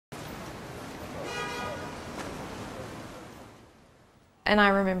And I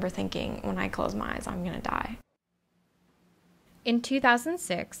remember thinking, when I close my eyes, I'm going to die. In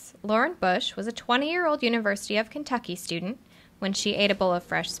 2006, Lauren Bush was a 20-year-old University of Kentucky student when she ate a bowl of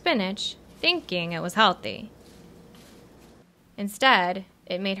fresh spinach, thinking it was healthy. Instead,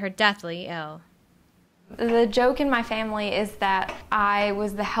 it made her deathly ill. The joke in my family is that I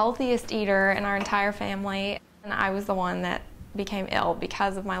was the healthiest eater in our entire family, and I was the one that became ill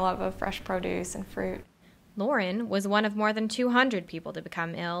because of my love of fresh produce and fruit. Lauren was one of more than 200 people to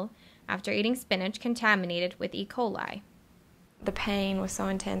become ill after eating spinach contaminated with E. coli. The pain was so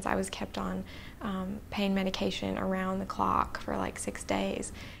intense, I was kept on pain medication around the clock for like 6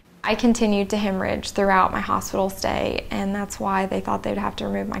 days. I continued to hemorrhage throughout my hospital stay, and that's why they thought they'd have to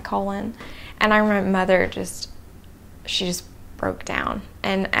remove my colon. And I remember my mother she just broke down.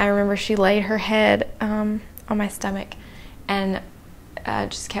 And I remember she laid her head on my stomach and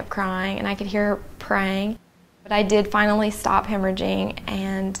just kept crying, and I could hear her praying. But I did finally stop hemorrhaging,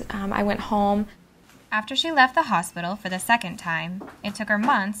 and I went home. After she left the hospital for the second time, it took her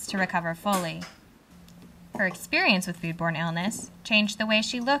months to recover fully. Her experience with foodborne illness changed the way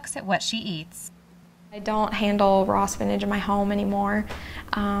she looks at what she eats. I don't handle raw spinach in my home anymore.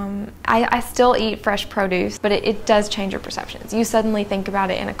 I still eat fresh produce, but it does change your perceptions. You suddenly think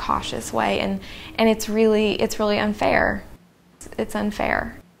about it in a cautious way, and it's really unfair. It's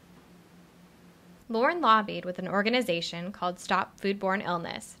unfair. Lauren lobbied with an organization called Stop Foodborne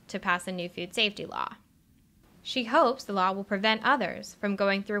Illness to pass a new food safety law. She hopes the law will prevent others from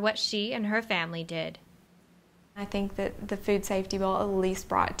going through what she and her family did. I think that the food safety bill at least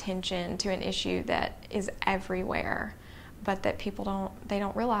brought attention to an issue that is everywhere, but that people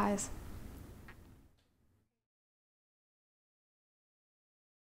don't realize.